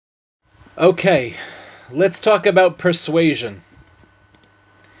Okay, let's talk about persuasion.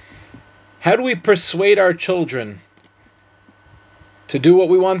 How do we persuade our children to do what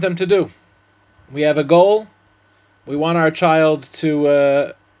we want them to do? We have a goal. We want our child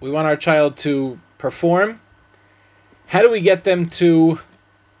to perform. How do we get them to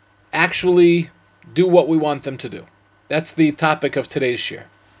actually do what we want them to do? That's the topic of today's share.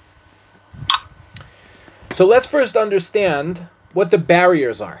 So let's first understand what the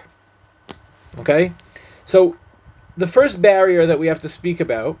barriers are. Okay? So the first barrier that we have to speak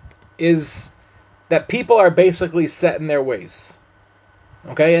about is that people are basically set in their ways.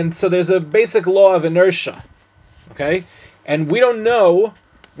 Okay? And so there's a basic law of inertia. Okay? And we don't know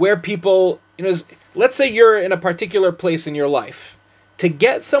where people, let's say you're in a particular place in your life. To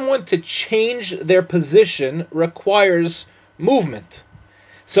get someone to change their position requires movement.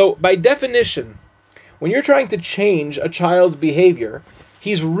 So, by definition, when you're trying to change a child's behavior,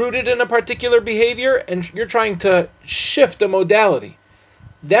 he's rooted in a particular behavior and you're trying to shift a modality.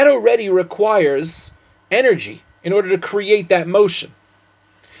 That already requires energy in order to create that motion.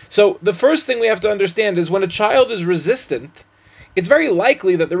 So the first thing we have to understand is when a child is resistant, it's very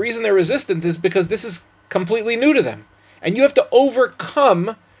likely that the reason they're resistant is because this is completely new to them. And you have to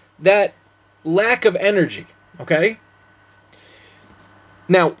overcome that lack of energy, okay?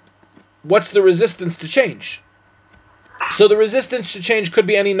 Now, what's the resistance to change? So the resistance to change could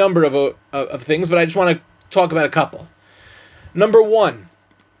be any number of things, but I just want to talk about a couple. Number one,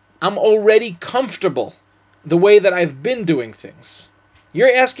 I'm already comfortable the way that I've been doing things.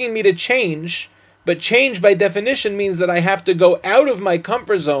 You're asking me to change, but change by definition means that I have to go out of my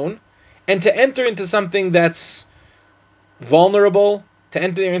comfort zone and to enter into something that's vulnerable, to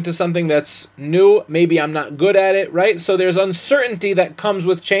enter into something that's new. Maybe I'm not good at it, right? So there's uncertainty that comes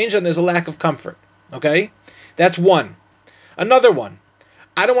with change and there's a lack of comfort. Okay? That's one. Another one,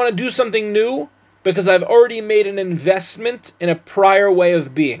 I don't want to do something new because I've already made an investment in a prior way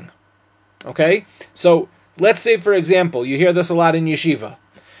of being. Okay? So let's say, for example, you hear this a lot in yeshiva.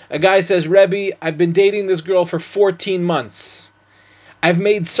 A guy says, Rebbe, I've been dating this girl for 14 months. I've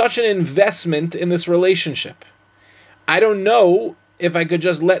made such an investment in this relationship. I don't know if I could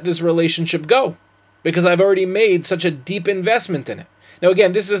just let this relationship go because I've already made such a deep investment in it. Now,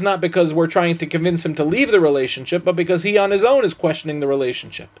 again, this is not because we're trying to convince him to leave the relationship, but because he on his own is questioning the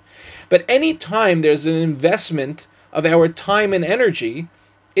relationship. But any time there's an investment of our time and energy,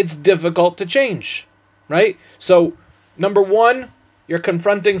 it's difficult to change, right? So, number one, you're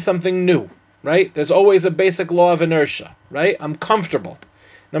confronting something new, right? There's always a basic law of inertia, right? I'm comfortable.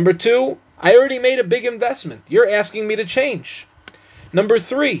 Number two, I already made a big investment. You're asking me to change. Number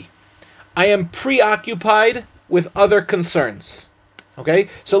three, I am preoccupied with other concerns. Okay?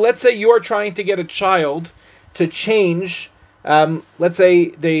 So let's say you're trying to get a child to change. Let's say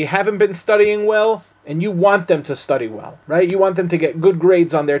they haven't been studying well and you want them to study well, right? You want them to get good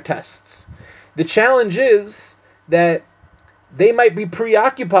grades on their tests. The challenge is that they might be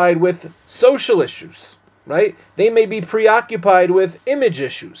preoccupied with social issues, right? They may be preoccupied with image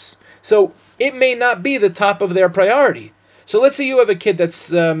issues. So it may not be the top of their priority. So let's say you have a kid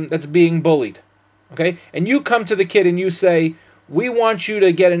that's being bullied, okay? And you come to the kid and you say, "We want you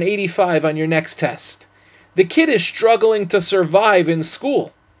to get an 85 on your next test." The kid is struggling to survive in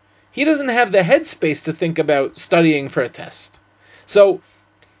school. He doesn't have the headspace to think about studying for a test. So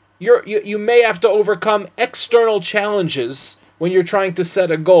you may have to overcome external challenges when you're trying to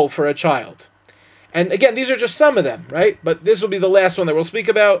set a goal for a child. And again, these are just some of them, right? But this will be the last one that we'll speak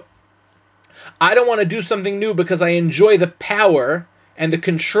about. I don't want to do something new because I enjoy the power and the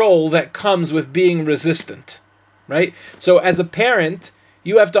control that comes with being resistant, right? So as a parent,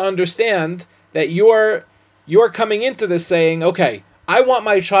 you have to understand that you're coming into this saying, okay, I want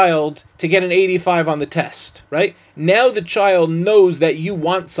my child to get an 85 on the test, right? Now the child knows that you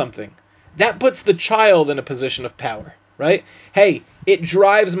want something. That puts the child in a position of power, right? Hey, it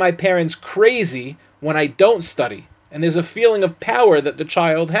drives my parents crazy when I don't study. And there's a feeling of power that the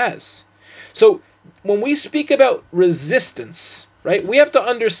child has. So when we speak about resistance, right, we have to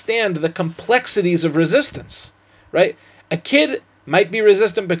understand the complexities of resistance, right? A kid might be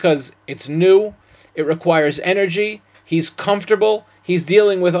resistant because it's new, it requires energy, he's comfortable, he's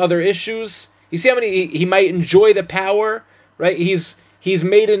dealing with other issues. You see how many he might enjoy the power, right? He's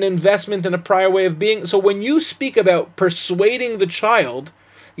made an investment in a prior way of being. So when you speak about persuading the child,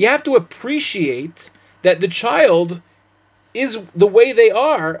 you have to appreciate that the child is the way they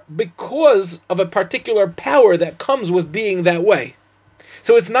are because of a particular power that comes with being that way.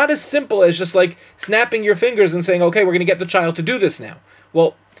 So it's not as simple as just like snapping your fingers and saying, okay, we're going to get the child to do this now.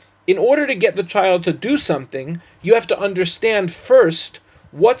 Well, in order to get the child to do something, you have to understand first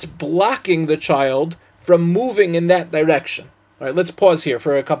What's blocking the child from moving in that direction? All right, let's pause here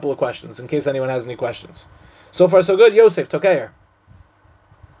for a couple of questions in case anyone has any questions. So far, so good. Yosef, Tokayer.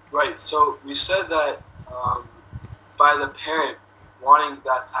 Right. So we said that by the parent wanting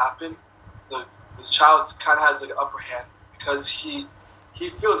that to happen, the child kind of has like an upper hand because he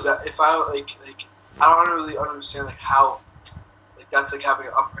feels that if I don't like I don't really understand like how like that's like having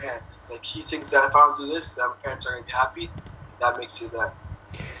an upper hand. It's like he thinks that if I don't do this, then my parents are gonna be happy, and that makes it that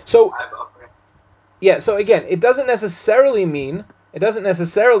So I have an upper hand. yeah, so again, it doesn't necessarily mean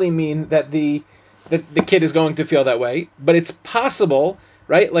that the kid is going to feel that way, but it's possible,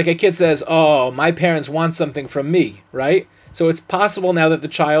 right? Like a kid says, "Oh, my parents want something from me," right? So it's possible now that the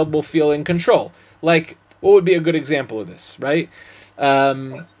child will feel in control. Like, what would be a good example of this, right?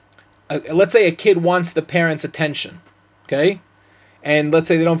 Um, let's say a kid wants the parents' attention, okay? And let's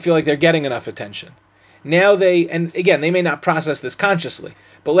say they don't feel like they're getting enough attention. Now and again, they may not process this consciously,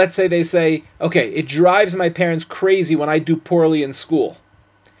 but let's say they say, okay, it drives my parents crazy when I do poorly in school.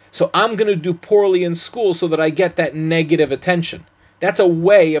 So I'm going to do poorly in school so that I get that negative attention. That's a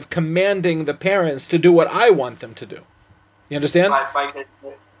way of commanding the parents to do what I want them to do. You understand? By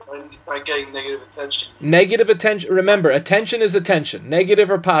getting negative attention. Negative attention. Remember, attention is attention. Negative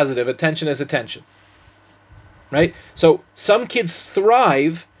or positive, attention is attention. Right? So some kids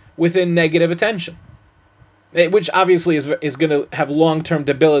thrive within negative attention, which obviously is going to have long-term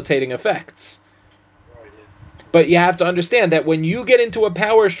debilitating effects. Right, yeah. But you have to understand that when you get into a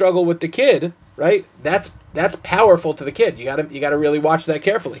power struggle with the kid, right? That's powerful to the kid. You got to really watch that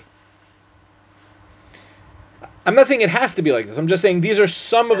carefully. I'm not saying it has to be like this. I'm just saying these are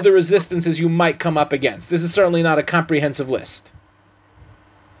some of the resistances you might come up against. This is certainly not a comprehensive list.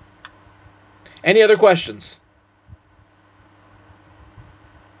 Any other questions?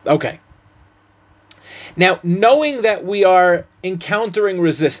 Okay. Now, knowing that we are encountering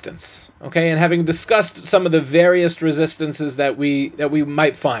resistance, okay, and having discussed some of the various resistances that we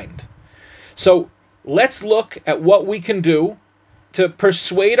might find. So, let's look at what we can do to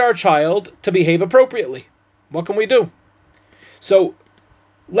persuade our child to behave appropriately. What can we do? So,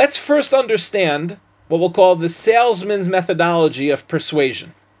 let's first understand what we'll call the salesman's methodology of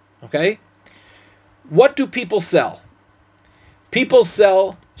persuasion. Okay? What do people sell? People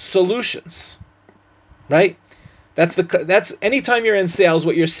sell solutions, right? That's anytime you're in sales,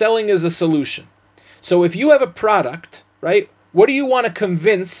 what you're selling is a solution. So if you have a product, right? What do you want to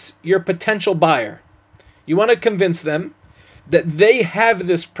convince your potential buyer? You want to convince them that they have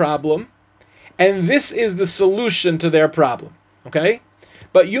this problem and this is the solution to their problem, okay?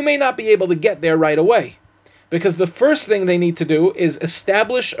 But you may not be able to get there right away because the first thing they need to do is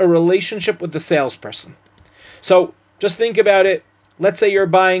establish a relationship with the salesperson. So, just think about it. Let's say you're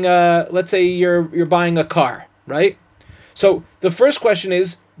buying a car, right? So the first question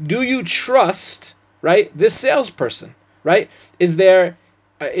is, do you trust, right, this salesperson, right? Is there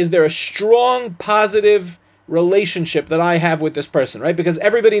a strong positive relationship that I have with this person, right? Because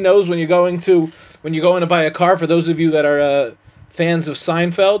everybody knows when you're going to buy a car. For those of you that are fans of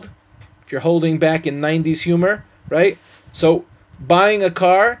Seinfeld, if you're holding back in '90s humor, right? So buying a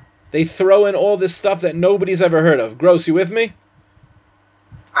car, they throw in all this stuff that nobody's ever heard of. Gross, you with me?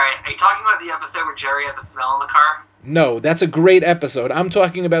 Alright, are you talking about the episode where Jerry has a smell in the car? No, that's a great episode. I'm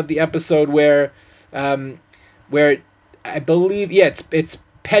talking about the episode where I believe, yeah, it's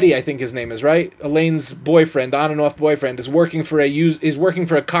Petty. I think his name is, right. Elaine's boyfriend, on and off boyfriend, is working for a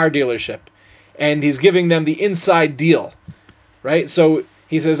car dealership, and he's giving them the inside deal, right? So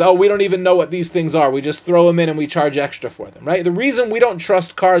he says, "Oh, we don't even know what these things are. We just throw them in and we charge extra for them." Right? The reason we don't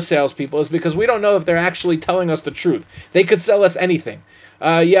trust car salespeople is because we don't know if they're actually telling us the truth. They could sell us anything.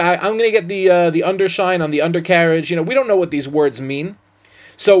 Yeah, I'm gonna get the undershine on the undercarriage. We don't know what these words mean.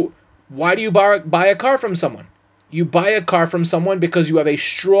 So why do you buy a car from someone? You buy a car from someone because you have a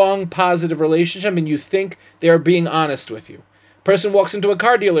strong positive relationship and you think they're being honest with you. Person walks into a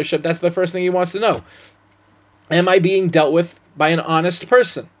car dealership, that's the first thing he wants to know. Am I being dealt with by an honest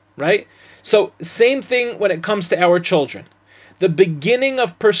person, right? So, same thing when it comes to our children. The beginning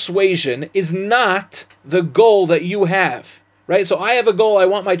of persuasion is not the goal that you have, right? So, I have a goal. I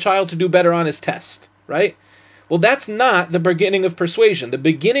want my child to do better on his test, right? Well, that's not the beginning of persuasion. The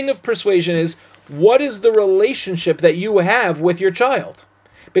beginning of persuasion is, what is the relationship that you have with your child?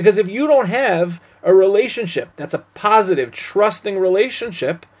 Because if you don't have a relationship that's a positive, trusting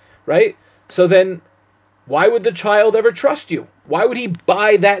relationship, right? So then why would the child ever trust you? Why would he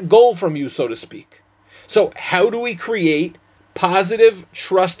buy that goal from you, so to speak? So, how do we create positive,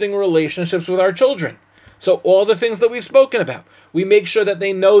 trusting relationships with our children? So, all the things that we've spoken about, we make sure that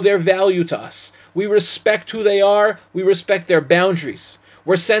they know their value to us. We respect who they are, we respect their boundaries.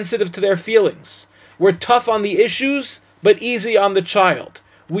 We're sensitive to their feelings. We're tough on the issues, but easy on the child.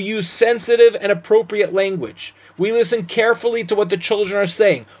 We use sensitive and appropriate language. We listen carefully to what the children are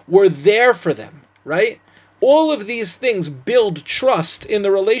saying. We're there for them, right? All of these things build trust in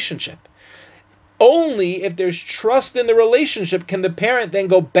the relationship. Only if there's trust in the relationship can the parent then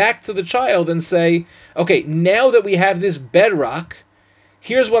go back to the child and say, okay, now that we have this bedrock,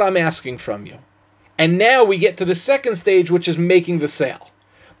 here's what I'm asking from you. And now we get to the second stage, which is making the sale.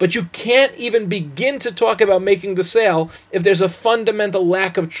 But you can't even begin to talk about making the sale if there's a fundamental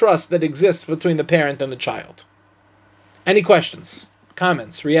lack of trust that exists between the parent and the child. Any questions,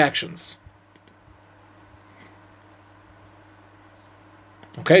 comments, reactions?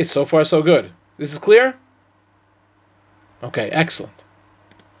 Okay, so far so good. This is clear? Okay, excellent.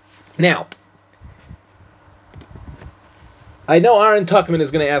 Now, I know Aaron Tuckman is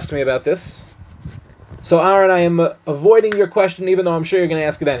going to ask me about this. So Aaron, I am avoiding your question even though I'm sure you're going to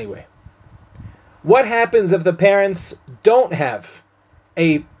ask it anyway. What happens if the parents don't have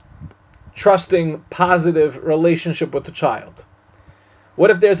a trusting, positive relationship with the child?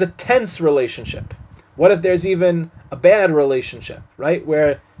 What if there's a tense relationship? What if there's even a bad relationship, right?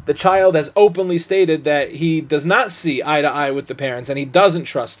 Where the child has openly stated that he does not see eye to eye with the parents and he doesn't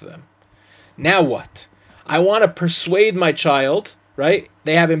trust them. Now what? I want to persuade my child, right?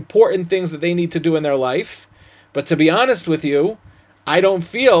 They have important things that they need to do in their life. But to be honest with you, I don't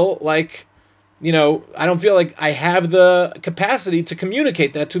feel like, I have the capacity to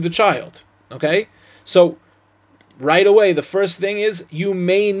communicate that to the child. Okay? So right away, the first thing is you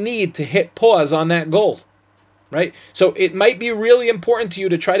may need to hit pause on that goal. Right? So it might be really important to you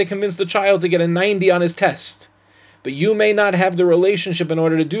to try to convince the child to get a 90 on his test. But you may not have the relationship in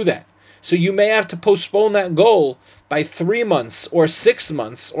order to do that. So you may have to postpone that goal by 3 months or 6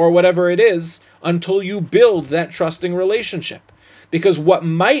 months or whatever it is until you build that trusting relationship. Because what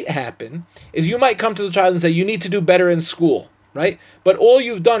might happen is you might come to the child and say, you need to do better in school, right? But all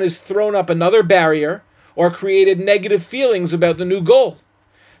you've done is thrown up another barrier or created negative feelings about the new goal.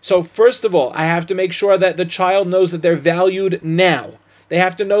 So first of all, I have to make sure that the child knows that they're valued now. They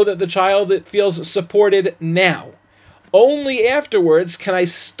have to know that the child feels supported now. Only afterwards can I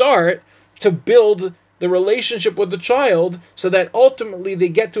start to build the relationship with the child so that ultimately they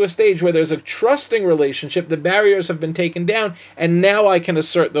get to a stage where there's a trusting relationship, the barriers have been taken down, and now I can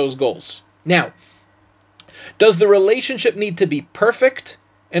assert those goals. Now, does the relationship need to be perfect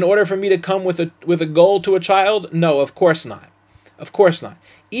in order for me to come with a goal to a child? No, of course not. Of course not.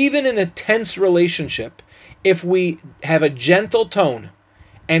 Even in a tense relationship, if we have a gentle tone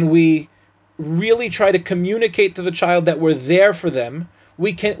and we really try to communicate to the child that we're there for them,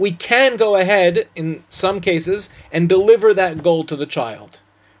 we can go ahead in some cases and deliver that goal to the child,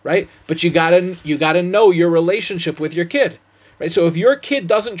 right? But you gotta know your relationship with your kid, right? So if your kid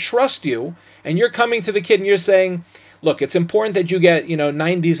doesn't trust you and you're coming to the kid and you're saying, look, it's important that you get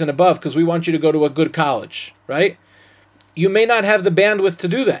 90s and above because we want you to go to a good college, right? You may not have the bandwidth to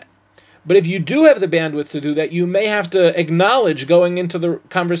do that. But if you do have the bandwidth to do that, you may have to acknowledge going into the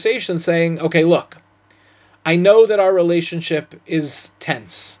conversation saying, okay, look, I know that our relationship is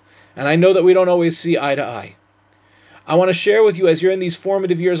tense, and I know that we don't always see eye to eye. I want to share with you as you're in these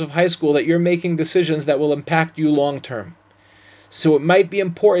formative years of high school that you're making decisions that will impact you long term. So it might be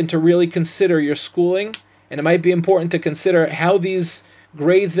important to really consider your schooling, and it might be important to consider how these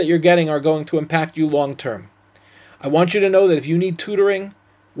grades that you're getting are going to impact you long term. I want you to know that if you need tutoring,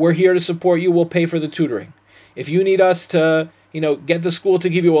 we're here to support you. We'll pay for the tutoring. If you need us to, get the school to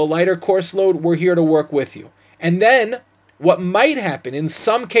give you a lighter course load, we're here to work with you. And then what might happen in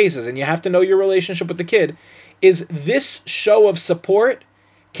some cases, and you have to know your relationship with the kid, is this show of support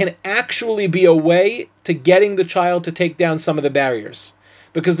can actually be a way to getting the child to take down some of the barriers.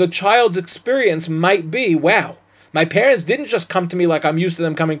 Because the child's experience might be, wow, my parents didn't just come to me like I'm used to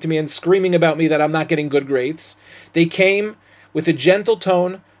them coming to me and screaming about me that I'm not getting good grades. They came with a gentle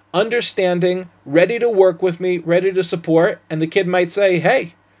tone, understanding, ready to work with me, ready to support, and the kid might say,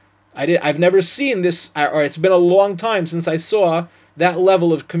 hey, I've never seen this, or it's been a long time since I saw that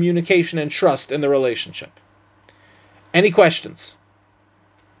level of communication and trust in the relationship. Any questions?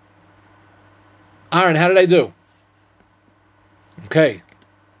 Aaron, how did I do? Okay,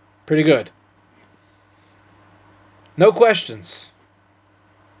 pretty good. No questions.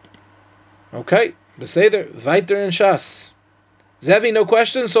 Okay, Beseder, weiter in Shas. Zevi, no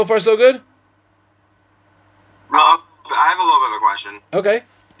questions? So far, so good? No, I have a little bit of a question. Okay.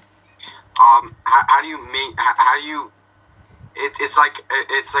 How do you make? How do you? It's like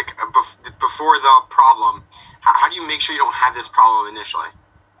before the problem. How do you make sure you don't have this problem initially?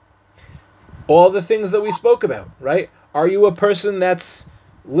 All the things that we spoke about, right? Are you a person that's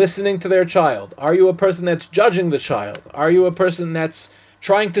listening to their child? Are you a person that's judging the child? Are you a person that's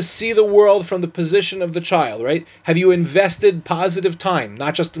trying to see the world from the position of the child, right? Have you invested positive time,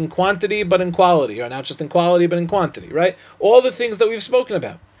 not just in quantity, but in quality, or not just in quality, but in quantity, right? All the things that we've spoken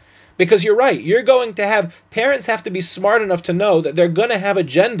about. Because you're right, parents have to be smart enough to know that they're going to have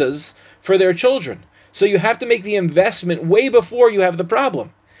agendas for their children. So you have to make the investment way before you have the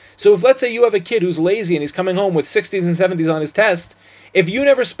problem. So if, let's say, you have a kid who's lazy and he's coming home with 60s and 70s on his test, if you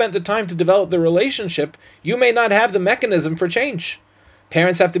never spent the time to develop the relationship, you may not have the mechanism for change.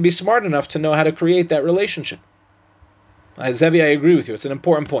 Parents have to be smart enough to know how to create that relationship. Zevi, I agree with you. It's an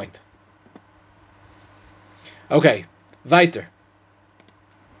important point. Okay, weiter.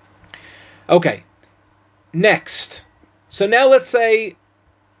 Okay, next. So now let's say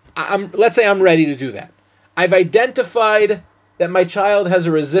I'm ready to do that. I've identified that my child has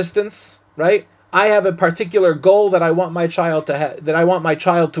a resistance, right? I have a particular goal that I want my child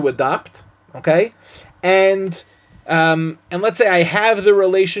to adopt, okay? And let's say I have the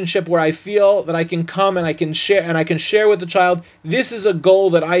relationship where I feel that I can come and I can share with the child, this is a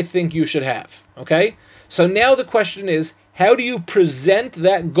goal that I think you should have, okay? So now the question is, how do you present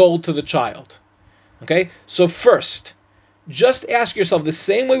that goal to the child? Okay? So first, just ask yourself the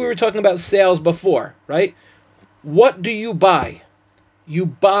same way we were talking about sales before, right? What do you buy? You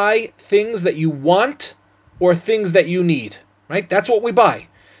buy things that you want or things that you need, right? That's what we buy.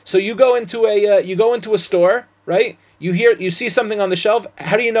 So you go into a store, right? You see something on the shelf.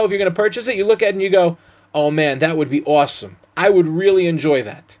 How do you know if you're going to purchase it? You look at it and you go, "Oh man, that would be awesome. I would really enjoy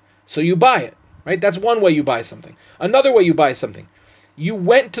that." So you buy it, right? That's one way you buy something. Another way you buy something, you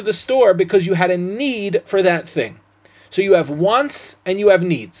went to the store because you had a need for that thing. So you have wants and you have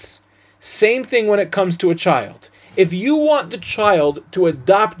needs. Same thing when it comes to a child. If you want the child to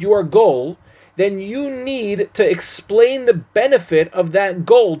adopt your goal, then you need to explain the benefit of that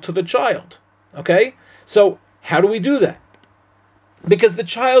goal to the child. Okay? So, how do we do that? Because the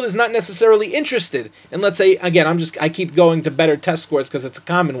child is not necessarily interested. And let's say, again, I keep going to better test scores because it's a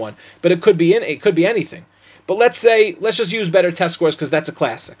common one, but it could be anything. But let's just use better test scores because that's a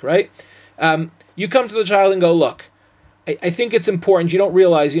classic, right? You come to the child and go, look, I think it's important. You don't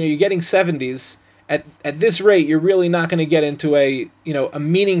realize, you're getting 70s. At this rate, you're really not going to get into a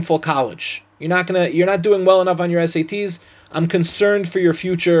meaningful college. You're not doing well enough on your SATs. I'm concerned for your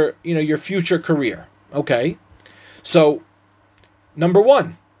future, your future career. Okay. So, number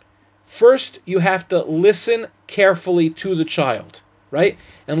one, first you have to listen carefully to the child, right?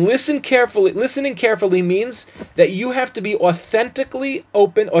 And listening carefully means that you have to be authentically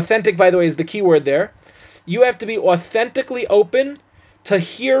open. Authentic, by the way, is the key word there. You have to be authentically open to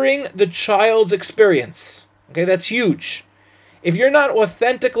hearing the child's experience. Okay, that's huge. If you're not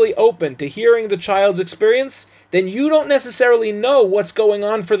authentically open to hearing the child's experience, then you don't necessarily know what's going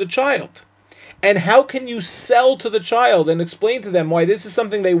on for the child. And how can you sell to the child and explain to them why this is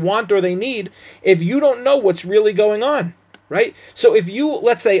something they want or they need if you don't know what's really going on, right? So if you,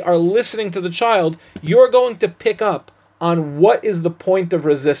 let's say, are listening to the child, you're going to pick up on what is the point of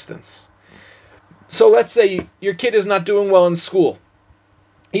resistance. So let's say your kid is not doing well in school.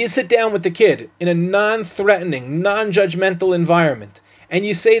 You sit down with the kid in a non-threatening, non-judgmental environment, and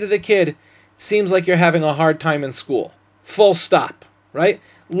you say to the kid, seems like you're having a hard time in school. Full stop, right?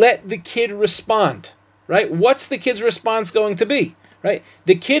 Let the kid respond, right? What's the kid's response going to be, right?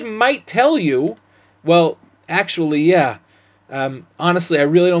 The kid might tell you, well, actually, yeah, honestly, I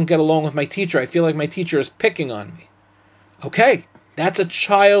really don't get along with my teacher. I feel like my teacher is picking on me. Okay, that's a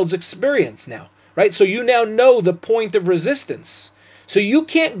child's experience now, right? So you now know the point of resistance. So you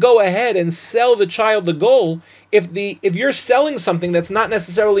can't go ahead and sell the child the goal if you're selling something that's not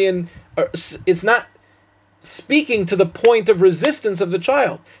necessarily it's not speaking to the point of resistance of the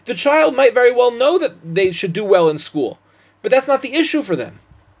child. The child might very well know that they should do well in school, but that's not the issue for them.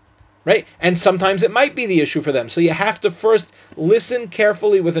 Right? And sometimes it might be the issue for them. So you have to first listen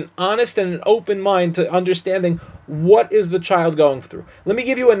carefully with an honest and an open mind to understanding what is the child going through. Let me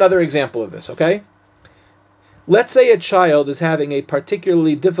give you another example of this, okay? Let's say a child is having a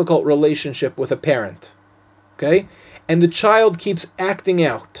particularly difficult relationship with a parent, okay? And the child keeps acting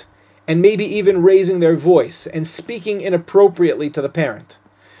out and maybe even raising their voice and speaking inappropriately to the parent.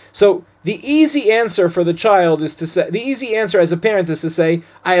 So the easy answer for the child is to say, the easy answer as a parent is to say,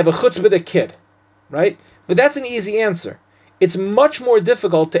 I have a chutzpah kid, right? But that's an easy answer. It's much more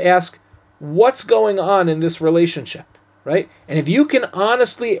difficult to ask, what's going on in this relationship, right? And if you can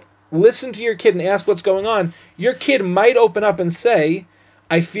honestly listen to your kid and ask what's going on, your kid might open up and say,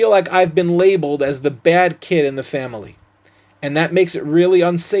 I feel like I've been labeled as the bad kid in the family. And that makes it really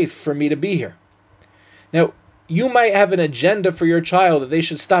unsafe for me to be here. Now, you might have an agenda for your child that they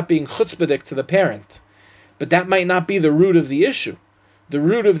should stop being chutzpahdik to the parent, but that might not be the root of the issue. The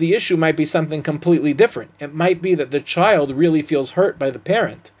root of the issue might be something completely different. It might be that the child really feels hurt by the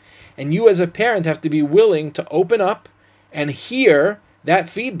parent, and you as a parent have to be willing to open up and hear that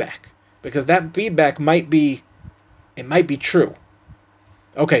feedback, because that feedback might be true.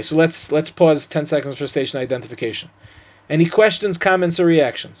 Okay, so let's pause 10 seconds for station identification. Any questions, comments, or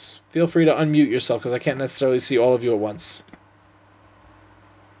reactions? Feel free to unmute yourself because I can't necessarily see all of you at once.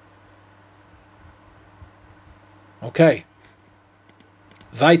 Okay.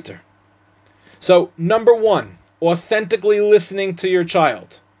 Weiter. So, number 1, authentically listening to your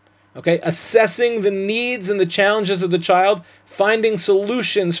child. Okay, assessing the needs and the challenges of the child, finding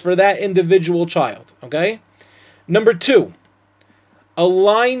solutions for that individual child. Okay? Number 2,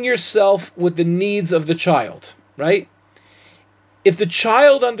 align yourself with the needs of the child, right? If the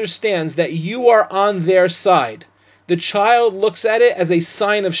child understands that you are on their side, the child looks at it as a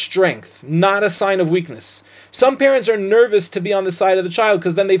sign of strength, not a sign of weakness. Some parents are nervous to be on the side of the child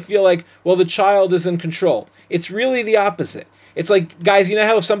because then they feel like, well, the child is in control. It's really the opposite. It's like, guys, you know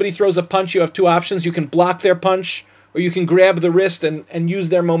how if somebody throws a punch, you have two options. You can block their punch or you can grab the wrist and use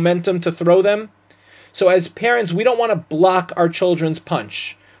their momentum to throw them. So as parents, we don't want to block our children's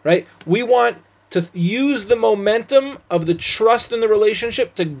punch, right? We want to use the momentum of the trust in the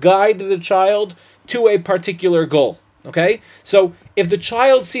relationship to guide the child to a particular goal, okay? So if the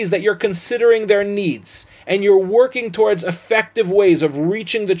child sees that you're considering their needs and you're working towards effective ways of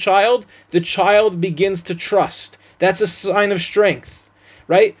reaching the child begins to trust. That's a sign of strength,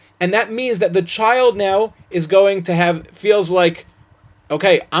 right? And that means that the child now is going to feels like,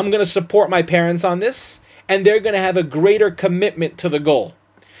 okay, I'm going to support my parents on this, and they're going to have a greater commitment to the goal.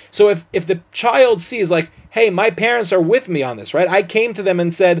 So if the child sees like, hey, my parents are with me on this, right? I came to them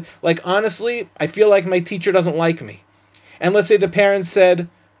and said, like, honestly, I feel like my teacher doesn't like me. And let's say the parents said,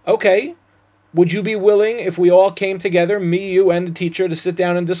 okay, would you be willing if we all came together, me, you, and the teacher, to sit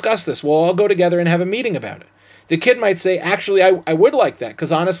down and discuss this? We'll all go together and have a meeting about it. The kid might say, actually, I would like that,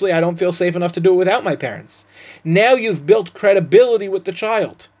 because honestly, I don't feel safe enough to do it without my parents. Now you've built credibility with the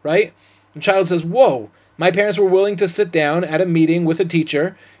child, right? The child says, whoa, my parents were willing to sit down at a meeting with a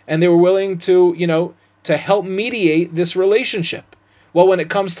teacher, and they were willing to, to help mediate this relationship. Well, when it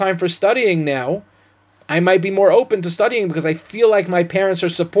comes time for studying now, I might be more open to studying because I feel like my parents are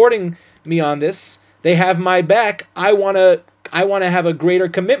supporting me on this. They have my back. I want to have a greater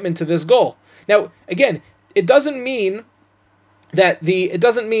commitment to this goal. Now, again, it doesn't mean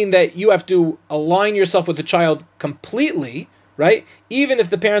that you have to align yourself with the child completely, right? Even if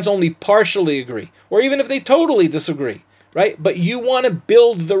the parents only partially agree, or even if they totally disagree, right? But you want to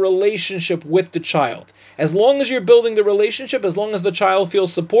build the relationship with the child. As long as you're building the relationship, as long as the child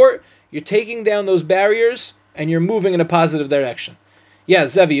feels support, you're taking down those barriers and you're moving in a positive direction. Yeah,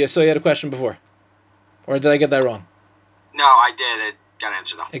 Zevi, so you had a question before. Or did I get that wrong? No, I did. It got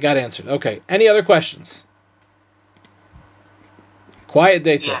answered, though. It got answered. Okay. Any other questions? Quiet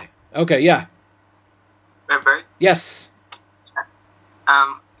day today. Yeah. Okay, yeah. Remember? Yes.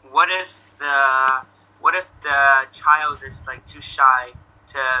 What if the child is like too shy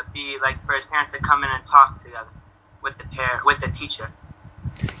to be like for his parents to come in and talk together with the teacher?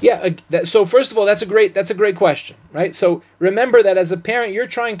 Yeah. So first of all, that's a great question, right? So remember that as a parent, you're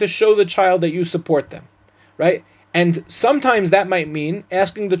trying to show the child that you support them, right? And sometimes that might mean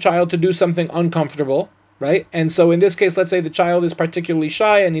asking the child to do something uncomfortable, right? And so in this case, let's say the child is particularly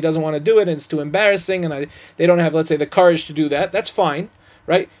shy and he doesn't want to do it and it's too embarrassing and they don't have, let's say, the courage to do that. That's fine,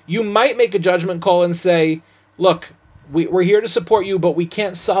 right? You might make a judgment call and say, look, we're here to support you, but we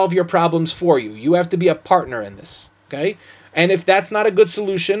can't solve your problems for you. You have to be a partner in this, okay? And if that's not a good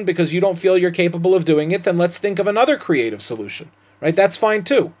solution because you don't feel you're capable of doing it, then let's think of another creative solution, right? That's fine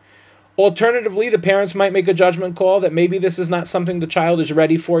too. Alternatively, the parents might make a judgment call that maybe this is not something the child is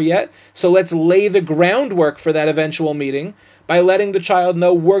ready for yet. So let's lay the groundwork for that eventual meeting by letting the child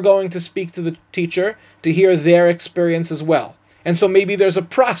know we're going to speak to the teacher to hear their experience as well. And so maybe there's a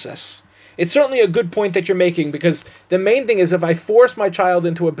process. It's certainly a good point that you're making because the main thing is if I force my child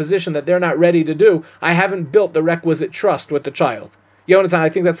into a position that they're not ready to do, I haven't built the requisite trust with the child. Yonatan, I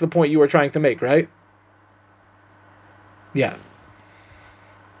think that's the point you were trying to make, right? Yeah.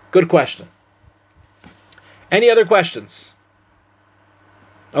 Good question. Any other questions?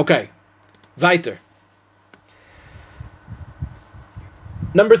 Okay. Weiter.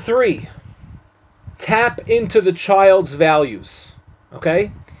 Number 3. Tap into the child's values.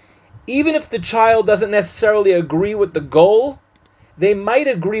 Okay? Even if the child doesn't necessarily agree with the goal, they might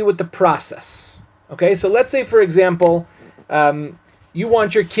agree with the process. Okay? So let's say, for example, you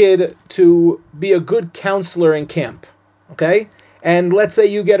want your kid to be a good counselor in camp, okay? And let's say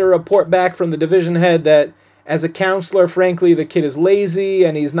you get a report back from the division head that as a counselor, frankly, the kid is lazy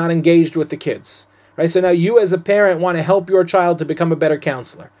and he's not engaged with the kids, right? So now you as a parent want to help your child to become a better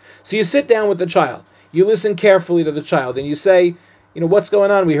counselor. So you sit down with the child, you listen carefully to the child, and you say, what's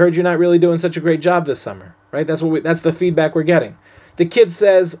going on? We heard you're not really doing such a great job this summer, right? That's the feedback we're getting. The kid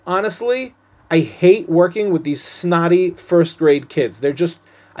says, honestly, I hate working with these snotty first grade kids.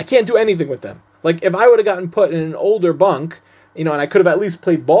 I can't do anything with them. Like if I would have gotten put in an older bunk, and I could have at least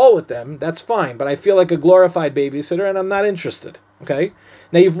played ball with them, that's fine. But I feel like a glorified babysitter and I'm not interested. Okay?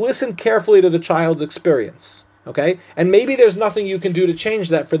 Now you've listened carefully to the child's experience. Okay? And maybe there's nothing you can do to change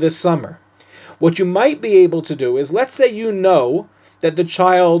that for this summer. What you might be able to do is, let's say you know that the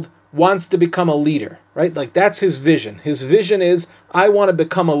child wants to become a leader, right? Like that's his vision. His vision is, I want to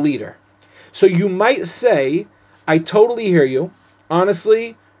become a leader. So you might say, I totally hear you.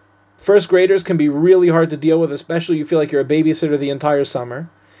 Honestly, first graders can be really hard to deal with, especially you feel like you're a babysitter the entire summer.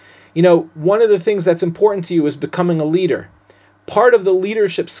 One of the things that's important to you is becoming a leader. Part of the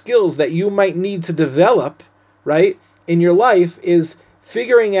leadership skills that you might need to develop, right, in your life is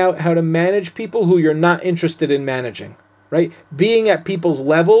figuring out how to manage people who you're not interested in managing, right? Being at people's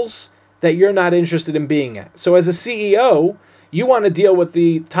levels that you're not interested in being at. So as a CEO, you want to deal with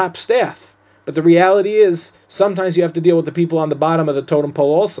the top staff. But the reality is, sometimes you have to deal with the people on the bottom of the totem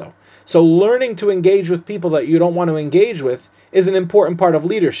pole also. So learning to engage with people that you don't want to engage with is an important part of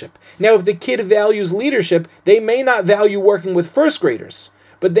leadership. Now, if the kid values leadership, they may not value working with first graders,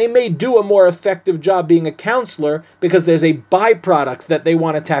 but they may do a more effective job being a counselor because there's a byproduct that they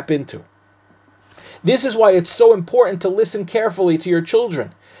want to tap into. This is why it's so important to listen carefully to your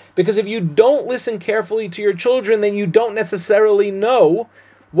children. Because if you don't listen carefully to your children, then you don't necessarily know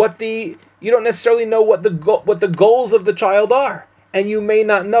what the goals of the child are, and you may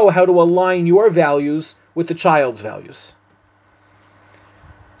not know how to align your values with the child's values.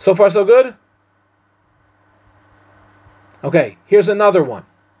 So far, so good? Okay, here's another one.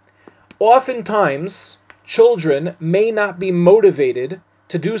 Oftentimes, children may not be motivated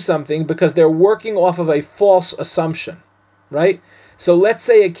to do something because they're working off of a false assumption, right? So let's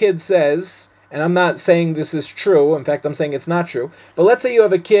say a kid says, and I'm not saying this is true, in fact, I'm saying it's not true, but let's say you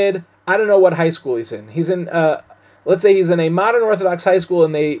have a kid, I don't know what high school he's in. Let's say he's in a modern Orthodox high school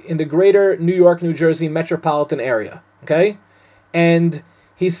in the greater New York, New Jersey metropolitan area, okay? And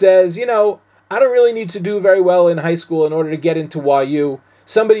he says, I don't really need to do very well in high school in order to get into YU.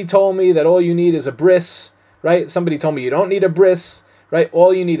 Somebody told me that all you need is a bris, right? Somebody told me you don't need a bris, right?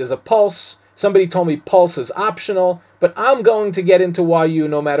 All you need is a pulse. Somebody told me pulse is optional, but I'm going to get into YU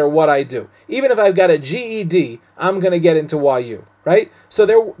no matter what I do. Even if I've got a GED, I'm going to get into YU, right? So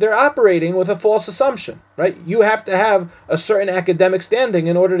they're operating with a false assumption, right? You have to have a certain academic standing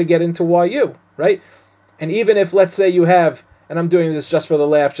in order to get into YU, right? And even if, let's say you have, and I'm doing this just for the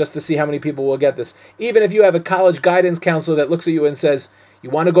laugh, just to see how many people will get this, even if you have a college guidance counselor that looks at you and says, you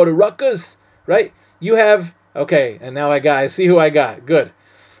want to go to Rutgers, right? You have, okay, and now I see who I got. Good.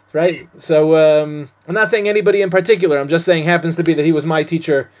 Right? So I'm not saying anybody in particular. I'm just saying happens to be that he was my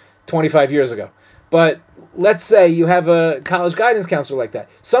teacher 25 years ago. But let's say you have a college guidance counselor like that.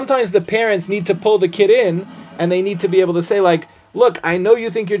 Sometimes the parents need to pull the kid in and they need to be able to say, like, look, I know you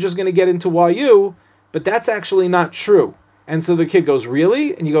think you're just going to get into YU, but that's actually not true. And so the kid goes,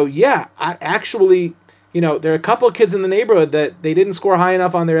 really? And you go, yeah, I actually, there are a couple of kids in the neighborhood that they didn't score high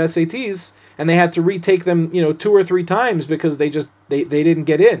enough on their SATs and they had to retake them, 2 or 3 times because they didn't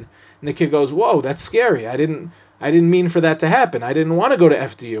get in. And the kid goes, whoa, that's scary. I didn't mean for that to happen. I didn't want to go to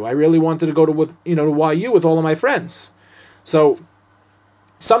FDU. I really wanted to go to YU with all of my friends. So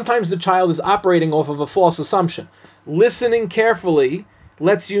sometimes the child is operating off of a false assumption. Listening carefully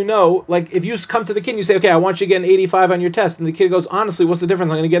lets you know, like if you come to the kid and you say, okay, I want you to get an 85 on your test, and the kid goes, honestly, what's the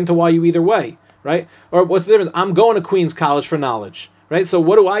difference? I'm going to get into YU either way, right? Or what's the difference? I'm going to Queens College for knowledge, right? So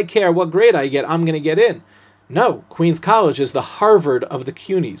what do I care what grade I get? I'm going to get in. No, Queens College is the Harvard of the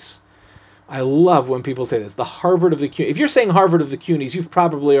CUNYs. I love when people say this, the Harvard of the CUNYs. If you're saying Harvard of the CUNYs, you've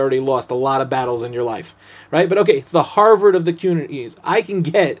probably already lost a lot of battles in your life, right? But okay, it's the Harvard of the CUNYs. I can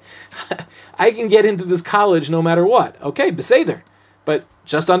get into this college no matter what. Okay, beseder. But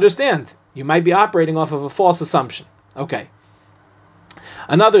just understand, you might be operating off of a false assumption. Okay.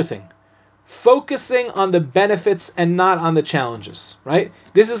 Another thing, focusing on the benefits and not on the challenges, right?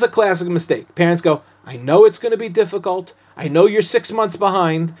 This is a classic mistake. Parents go, I know it's going to be difficult. I know you're 6 months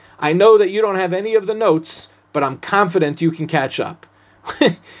behind. I know that you don't have any of the notes, but I'm confident you can catch up.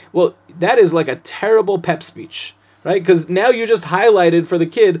 Well, that is like a terrible pep speech, right? Because now you just highlighted for the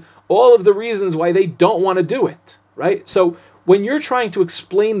kid all of the reasons why they don't want to do it, right? So when you're trying to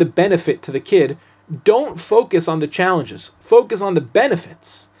explain the benefit to the kid, don't focus on the challenges. Focus on the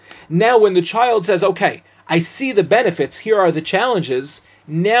benefits. Now, when the child says, okay, I see the benefits, here are the challenges,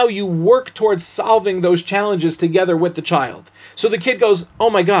 now you work towards solving those challenges together with the child. So the kid goes, oh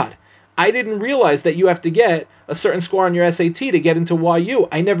my God, I didn't realize that you have to get a certain score on your SAT to get into YU.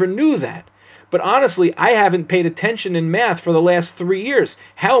 I never knew that. But honestly, I haven't paid attention in math for the last 3 years.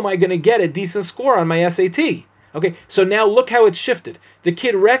 How am I going to get a decent score on my SAT? Okay, so now look how it's shifted. The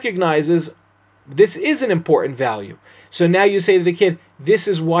kid recognizes this is an important value. So now you say to the kid, this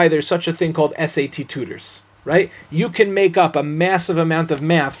is why there's such a thing called SAT tutors, right? You can make up a massive amount of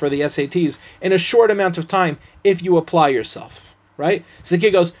math for the SATs in a short amount of time if you apply yourself, right? So the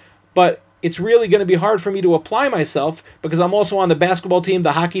kid goes, but it's really going to be hard for me to apply myself because I'm also on the basketball team,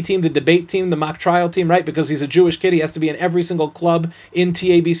 the hockey team, the debate team, the mock trial team, right? Because he's a Jewish kid, he has to be in every single club in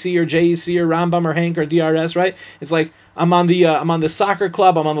TABC or JEC or Rambam or Hank or DRS, right? It's like I'm on the soccer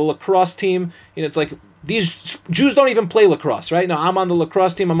club, I'm on the lacrosse team. You know, it's like these Jews don't even play lacrosse, right? No, I'm on the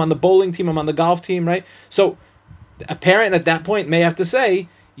lacrosse team, I'm on the bowling team, I'm on the golf team, right? So a parent at that point may have to say,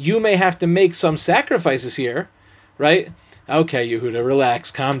 you may have to make some sacrifices here, right? Okay, Yehuda,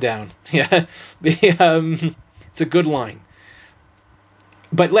 relax, calm down. Yeah, it's a good line.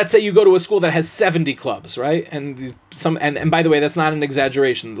 But let's say you go to a school that has 70 clubs, right? And by the way, that's not an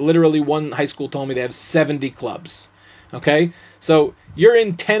exaggeration. Literally, one high school told me they have 70 clubs. Okay, so you're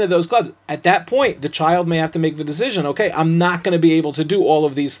in 10 of those clubs. At that point, the child may have to make the decision. Okay, I'm not going to be able to do all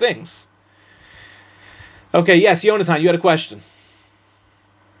of these things. Okay, yes, Yonatan, you had a question.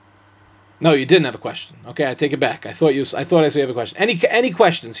 No, you didn't have a question. Okay, I take it back. I thought I said you have a question. Any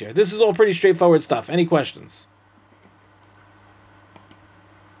questions here? This is all pretty straightforward stuff. Any questions?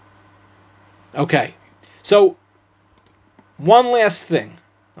 Okay. So one last thing.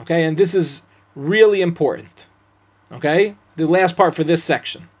 Okay, and this is really important. Okay? The last part for this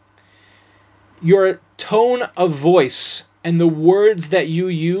section. Your tone of voice and the words that you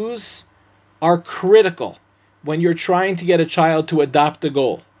use are critical when you're trying to get a child to adopt a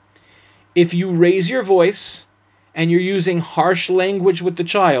goal. If you raise your voice and you're using harsh language with the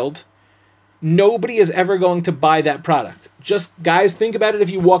child, nobody is ever going to buy that product. Just, guys, think about it if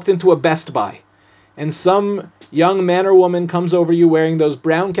you walked into a Best Buy and some young man or woman comes over you wearing those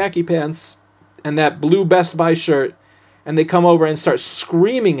brown khaki pants and that blue Best Buy shirt, and they come over and start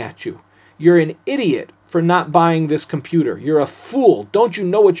screaming at you. You're an idiot for not buying this computer. You're a fool. Don't you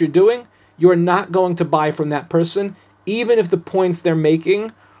know what you're doing? You're not going to buy from that person, even if the points they're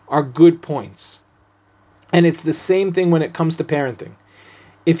making are good points. And it's the same thing when it comes to parenting.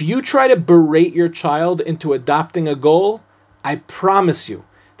 If you try to berate your child into adopting a goal, I promise you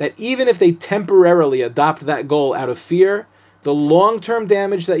that even if they temporarily adopt that goal out of fear, the long-term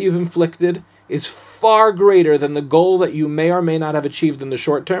damage that you've inflicted is far greater than the goal that you may or may not have achieved in the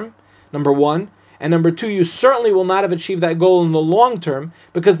short term, number one. And number two, you certainly will not have achieved that goal in the long term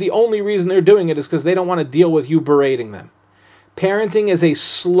because the only reason they're doing it is because they don't want to deal with you berating them. Parenting is a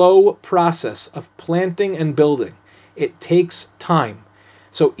slow process of planting and building. It takes time.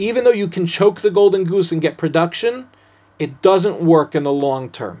 So even though you can choke the golden goose and get production, it doesn't work in the long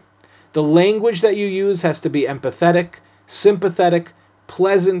term. The language that you use has to be empathetic, sympathetic,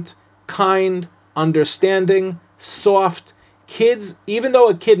 pleasant, kind, understanding, soft. Kids, even though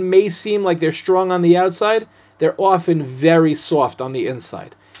a kid may seem like they're strong on the outside, they're often very soft on the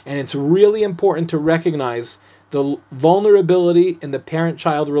inside. And it's really important to recognize the vulnerability in the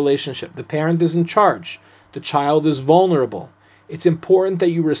parent-child relationship. The parent is in charge. The child is vulnerable. It's important that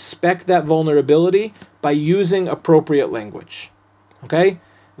you respect that vulnerability by using appropriate language. Okay?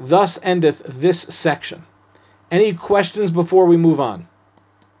 Thus endeth this section. Any questions before we move on?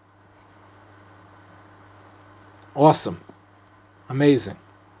 Awesome. Amazing.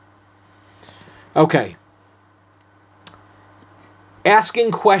 Okay.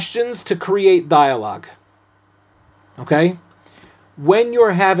 Asking questions to create dialogue. Okay? When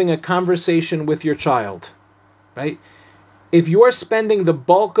you're having a conversation with your child, right? If you're spending the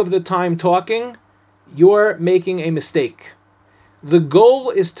bulk of the time talking, you're making a mistake. The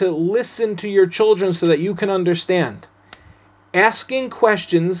goal is to listen to your children so that you can understand. Asking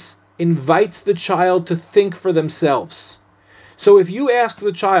questions invites the child to think for themselves. So if you ask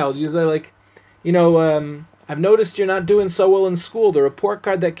the child, you say like, I've noticed you're not doing so well in school. The report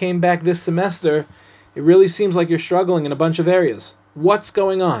card that came back this semester, it really seems like you're struggling in a bunch of areas. What's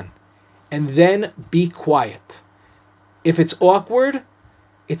going on? And then be quiet. If it's awkward,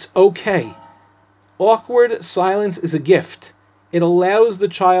 it's okay. Awkward silence is a gift. It allows the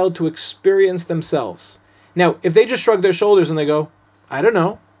child to experience themselves. Now, if they just shrug their shoulders and they go, I don't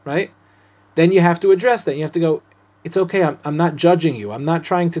know, right? Then you have to address that. You have to go, It's okay. I'm not judging you. I'm not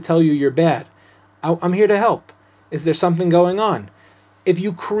trying to tell you you're bad. I'm here to help. Is there something going on? If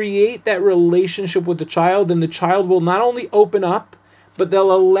you create that relationship with the child, then the child will not only open up, but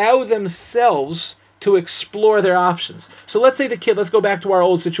they'll allow themselves to explore their options. So let's say the kid, let's go back to our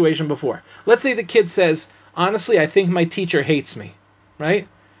old situation before. Let's say the kid says, honestly, I think my teacher hates me, right?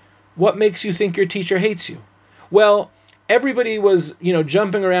 What makes you think your teacher hates you? Well, everybody was,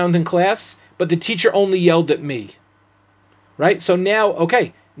 jumping around in class, but the teacher only yelled at me, right? So now,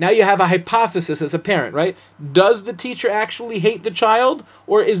 okay, now you have a hypothesis as a parent, right? Does the teacher actually hate the child,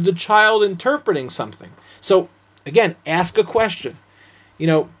 or is the child interpreting something? So again, ask a question.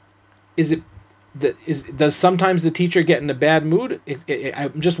 Is it does sometimes the teacher get in a bad mood?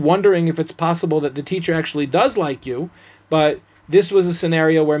 I'm just wondering if it's possible that the teacher actually does like you, but this was a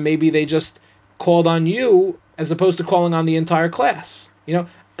scenario where maybe they just called on you as opposed to calling on the entire class.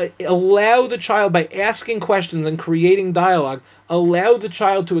 Allow the child, by asking questions and creating dialogue, allow the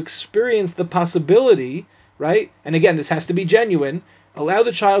child to experience the possibility, right? And again, this has to be genuine. Allow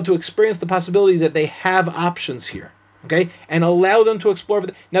the child to experience the possibility that they have options here. Okay? And allow them to explore.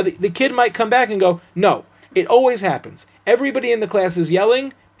 Now, the kid might come back and go, no, it always happens. Everybody in the class is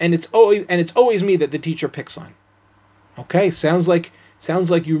yelling, and it's always me that the teacher picks on. Okay, sounds like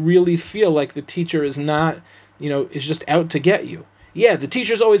you really feel like the teacher is not, is just out to get you. Yeah, the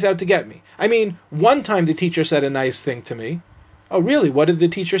teacher's always out to get me. I mean, one time the teacher said a nice thing to me. Oh, really? What did the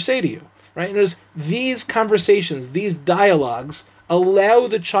teacher say to you? Right? And there's these conversations, these dialogues allow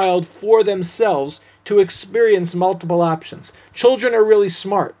the child for themselves to experience multiple options. Children are really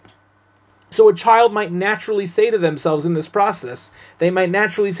smart. So a child might naturally say to themselves in this process, they might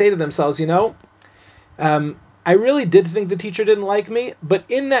naturally say to themselves, I really did think the teacher didn't like me, but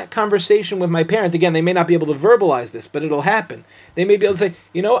in that conversation with my parents, again, they may not be able to verbalize this, but it'll happen. They may be able to say,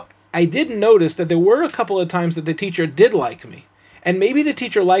 I did notice that there were a couple of times that the teacher did like me. And maybe the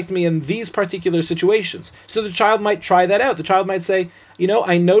teacher liked me in these particular situations. So the child might try that out. The child might say,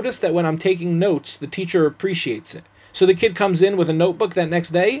 I noticed that when I'm taking notes, the teacher appreciates it. So the kid comes in with a notebook that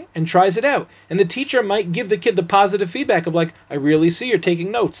next day and tries it out. And the teacher might give the kid the positive feedback of I really see you're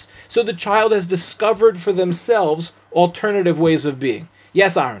taking notes. So the child has discovered for themselves alternative ways of being.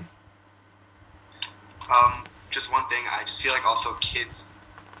 Yes, Aaron? Just one thing. I just feel like also kids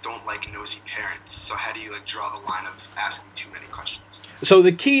don't like nosy parents. So how do you draw the line of asking too many questions? So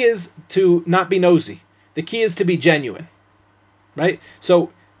the key is to not be nosy. The key is to be genuine, right?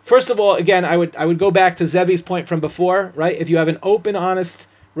 So first of all, again, I would go back to Zevi's point from before, right? If you have an open, honest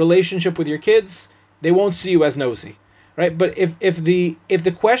relationship with your kids, they won't see you as nosy, right? But if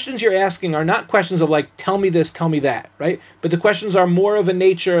the questions you're asking are not questions of tell me this, tell me that, right? But the questions are more of a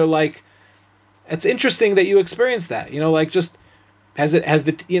nature it's interesting that you experienced that, just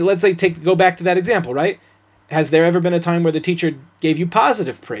let's say go back to that example, right? Has there ever been a time where the teacher gave you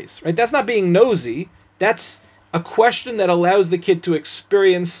positive praise, right? That's not being nosy. That's a question that allows the kid to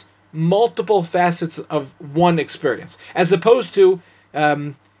experience multiple facets of one experience, as opposed to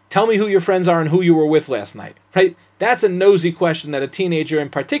tell me who your friends are and who you were with last night, right? That's a nosy question that a teenager in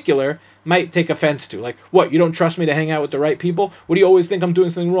particular might take offense to. What, you don't trust me to hang out with the right people? What do you always think I'm doing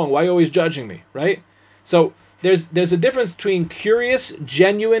something wrong? Why are you always judging me, right? So there's a difference between curious,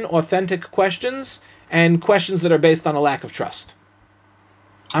 genuine, authentic questions and questions that are based on a lack of trust.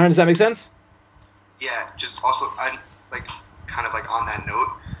 Aaron, does that make sense? Yeah, just also I kind of on that note,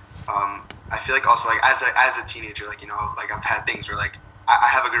 I feel also as a teenager, I've had things where I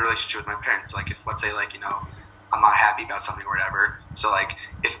have a good relationship with my parents. So if let's say I'm not happy about something or whatever. So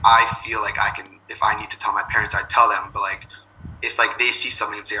if I feel if I need to tell my parents, I tell them. But if they see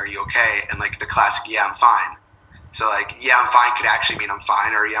something and say, "Are you okay?" and the classic, "Yeah, I'm fine." So "Yeah, I'm fine" could actually mean I'm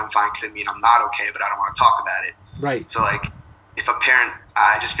fine, or "Yeah, I'm fine" could mean I'm not okay, but I don't want to talk about it. Right. So if a parent,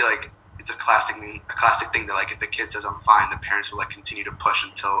 I just feel it's a classic thing that if the kid says I'm fine, the parents will continue to push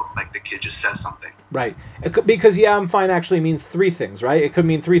until the kid just says something. Right. Because "yeah, I'm fine" actually means three things, right? It could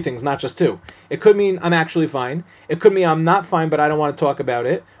mean three things, not just two. It could mean I'm actually fine. It could mean I'm not fine, but I don't want to talk about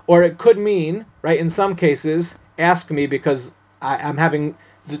it. Or it could mean, right, in some cases, ask me because I'm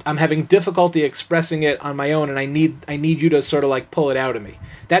having difficulty expressing it on my own, and I need you to sort of pull it out of me.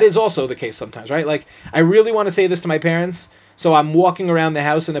 That is also the case sometimes, right? I really want to say this to my parents, so I'm walking around the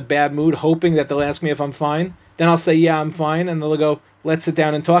house in a bad mood, hoping that they'll ask me if I'm fine. Then I'll say, "Yeah, I'm fine," and they'll go, "Let's sit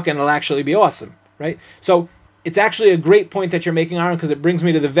down and talk," and it'll actually be awesome, right? So it's actually a great point that you're making, Aaron, because it brings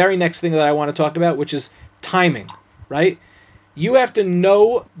me to the very next thing that I want to talk about, which is timing, right? You have to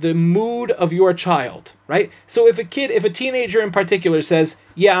know the mood of your child, right? So if a teenager in particular says,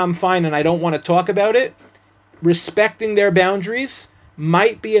 "Yeah, I'm fine and I don't want to talk about it," respecting their boundaries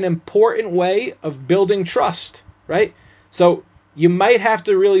might be an important way of building trust, right? So you might have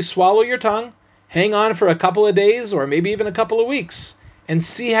to really swallow your tongue, hang on for a couple of days or maybe even a couple of weeks, and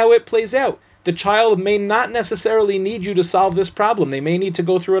see how it plays out. The child may not necessarily need you to solve this problem. They may need to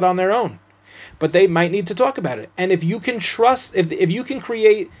go through it on their own, but they might need to talk about it. And if you can trust, if you can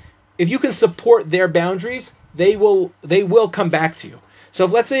create, if you can support their boundaries, they will come back to you. So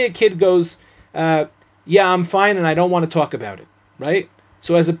if let's say a kid goes, yeah, I'm fine and I don't want to talk about it, right?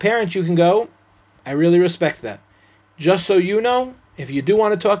 So as a parent, you can go, I really respect that. Just so you know, if you do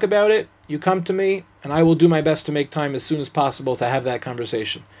want to talk about it, you come to me and I will do my best to make time as soon as possible to have that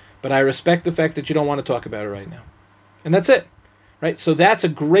conversation. But I respect the fact that you don't want to talk about it right now. And that's it. Right? So that's a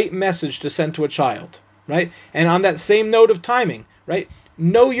great message to send to a child, right? And on that same note of timing, right?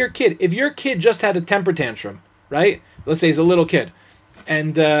 Know your kid. If your kid just had a temper tantrum, right? Let's say he's a little kid,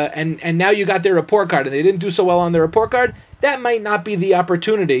 and now you got their report card and they didn't do so well on their report card, that might not be the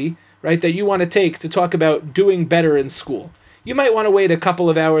opportunity, right, that you want to take to talk about doing better in school. You might want to wait a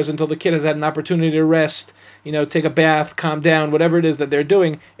couple of hours until the kid has had an opportunity to rest, take a bath, calm down, whatever it is that they're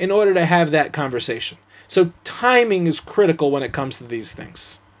doing, in order to have that conversation. So timing is critical when it comes to these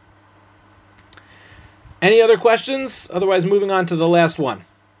things. Any other questions? Otherwise, moving on to the last one.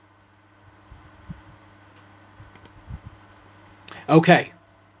 Okay.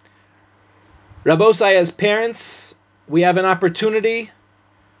 Rabosai, as parents, we have an opportunity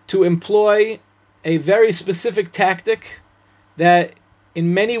to employ a very specific tactic that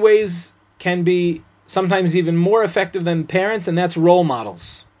in many ways can be sometimes even more effective than parents, and that's role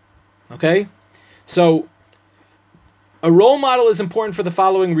models. Okay? So, a role model is important for the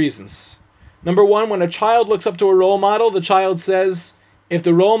following reasons. Number one, when a child looks up to a role model, the child says, if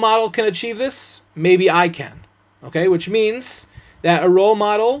the role model can achieve this, maybe I can. Okay? Which means that a role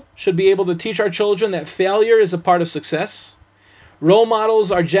model should be able to teach our children that failure is a part of success. Role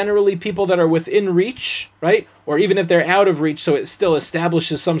models are generally people that are within reach, right? Or even if they're out of reach, so it still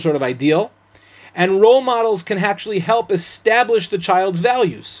establishes some sort of ideal. And role models can actually help establish the child's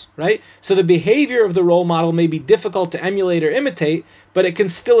values, right? So the behavior of the role model may be difficult to emulate or imitate, but it can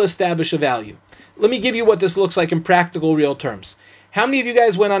still establish a value. Let me give you what this looks like in practical, real terms. How many of you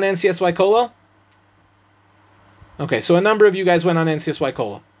guys went on NCSY Kolo? Okay, so a number of you guys went on NCSY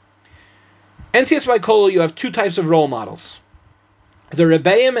Kolo. NCSY Kolo, you have two types of role models. The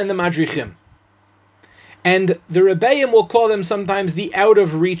Rebbeim and the Madrichim. And the Rebbeim will call them sometimes the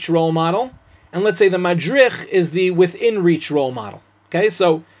out-of-reach role model, and let's say the Madrich is the within-reach role model. Okay,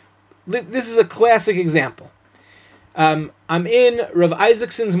 so this is a classic example. I'm in Rav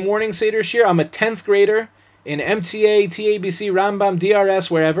Isaacson's morning Seder Shir. I'm a 10th grader in MTA, TABC, Rambam,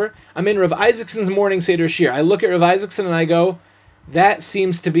 DRS, wherever. I'm in Rav Isaacson's morning Seder Shir. I look at Rav Isaacson and I go, that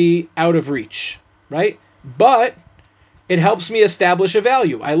seems to be out of reach, right? But it helps me establish a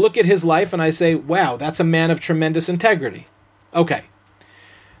value. I look at his life and I say, wow, that's a man of tremendous integrity. Okay.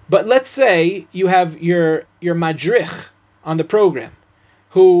 But let's say you have your madrich on the program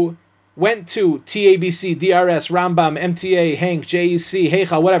who went to TABC, DRS, Rambam, MTA, Hank, JEC,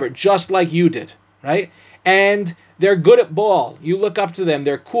 Heichal, whatever, just like you did, right? And they're good at ball. You look up to them.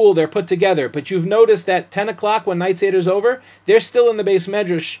 They're cool. They're put together. But you've noticed that 10 o'clock when Night Seder's over, they're still in the base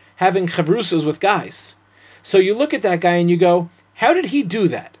medrash having chavrusas with guys. So you look at that guy and you go, how did he do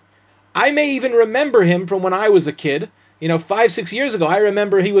that? I may even remember him from when I was a kid. 5-6 years ago, I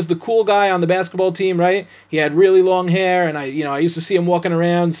remember he was the cool guy on the basketball team, right? He had really long hair, and I used to see him walking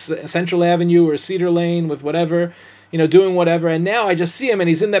around Central Avenue or Cedar Lane with whatever, doing whatever. And now I just see him, and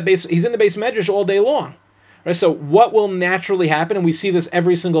he's in the base medrash all day long, right? So what will naturally happen, and we see this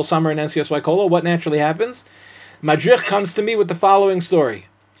every single summer in NCSY Kolo, what naturally happens? Madrich comes to me with the following story.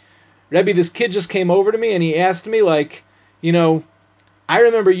 Rebbe, this kid just came over to me, and he asked me, I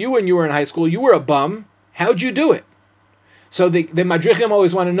remember you when you were in high school. You were a bum. How'd you do it? So the madrichim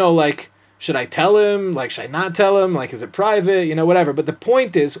always want to know, should I tell him? Should I not tell him? Is it private? Whatever. But the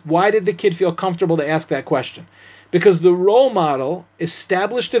point is, why did the kid feel comfortable to ask that question? Because the role model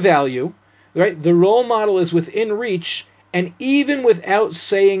established a value, right? The role model is within reach, and even without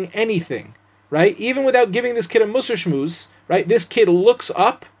saying anything, right? Even without giving this kid a musar shmuz, right? This kid looks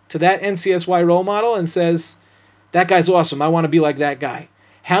up to that NCSY role model and says, that guy's awesome. I want to be like that guy.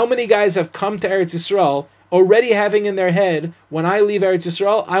 How many guys have come to Eretz Yisrael already having in their head, when I leave Eretz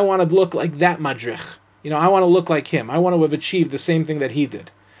Yisrael, I want to look like that madrich. I want to look like him. I want to have achieved the same thing that he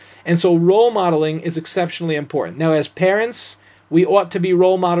did. And so role modeling is exceptionally important. Now, as parents, we ought to be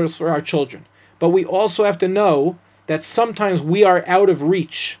role models for our children. But we also have to know that sometimes we are out of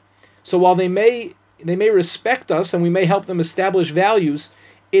reach. So while they may respect us and we may help them establish values,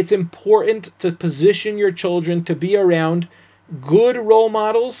 it's important to position your children to be around good role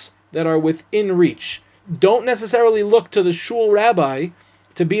models that are within reach. don't necessarily look to the shul rabbi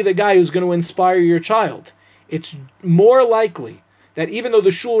to be the guy who's going to inspire your child. It's more likely that even though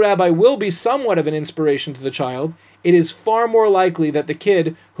the shul rabbi will be somewhat of an inspiration to the child, it is far more likely that the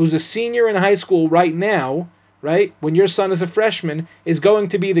kid who's a senior in high school right now, right, when your son is a freshman, is going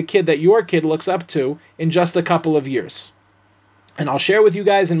to be the kid that your kid looks up to in just a couple of years. And I'll share with you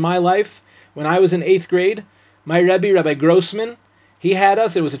guys in my life, when I was in 8th grade, my Rebbe, Rabbi Grossman, he had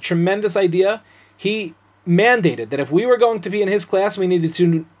us, it was a tremendous idea. He mandated that if we were going to be in his class, we needed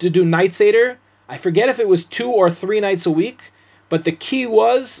to do night Seder. I forget if it was 2 or 3 nights a week, but the key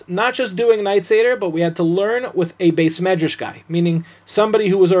was not just doing night Seder, but we had to learn with a Beis Medrash guy, meaning somebody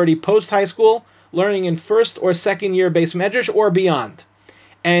who was already post-high school, learning in first or second year Beis Medrash or beyond.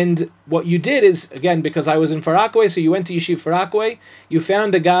 And what you did is, again, because I was in Far Rockaway, so you went to Yeshiva Far Rockaway, you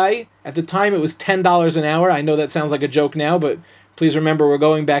found a guy, at the time it was $10 an hour. I know that sounds like a joke now, but please remember we're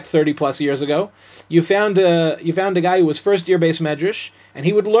going back 30 plus years ago. You found a guy who was first year Beis Medrash, and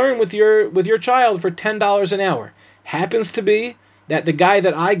he would learn with your child for $10 an hour. Happens to be that the guy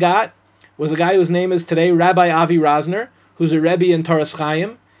that I got was a guy whose name is today Rabbi Avi Rosner, who's a Rebbe in Toras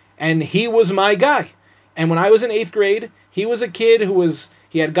Chaim, and he was my guy. And when I was in 8th grade, he was a kid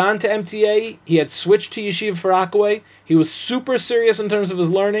he had gone to MTA, he had switched to Yeshiva Far Rockaway, he was super serious in terms of his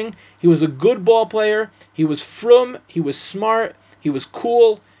learning, he was a good ball player, he was frum, he was smart, he was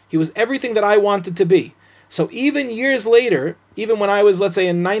cool, he was everything that I wanted to be. So even years later, even when I was, let's say,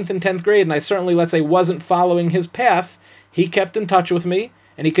 in 9th and 10th grade, and I certainly, let's say, wasn't following his path, he kept in touch with me,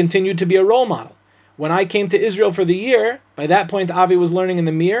 and he continued to be a role model. When I came to Israel for the year, by that point Avi was learning in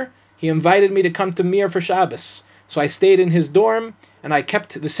the Mir, he invited me to come to Mir for Shabbos. So I stayed in his dorm, and I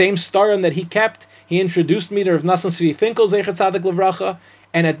kept the same starim that he kept. He introduced me to Rav Nassan Tzvi Finkel, Zecher Tzadik Livracha,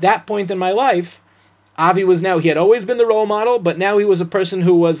 and at that point in my life, Avi he had always been the role model, but now he was a person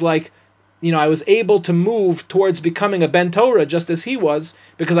who was like, I was able to move towards becoming a Ben Torah just as he was,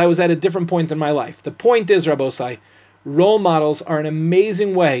 because I was at a different point in my life. The point is, Rabbosai, role models are an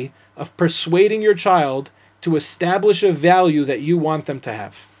amazing way of persuading your child to establish a value that you want them to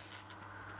have.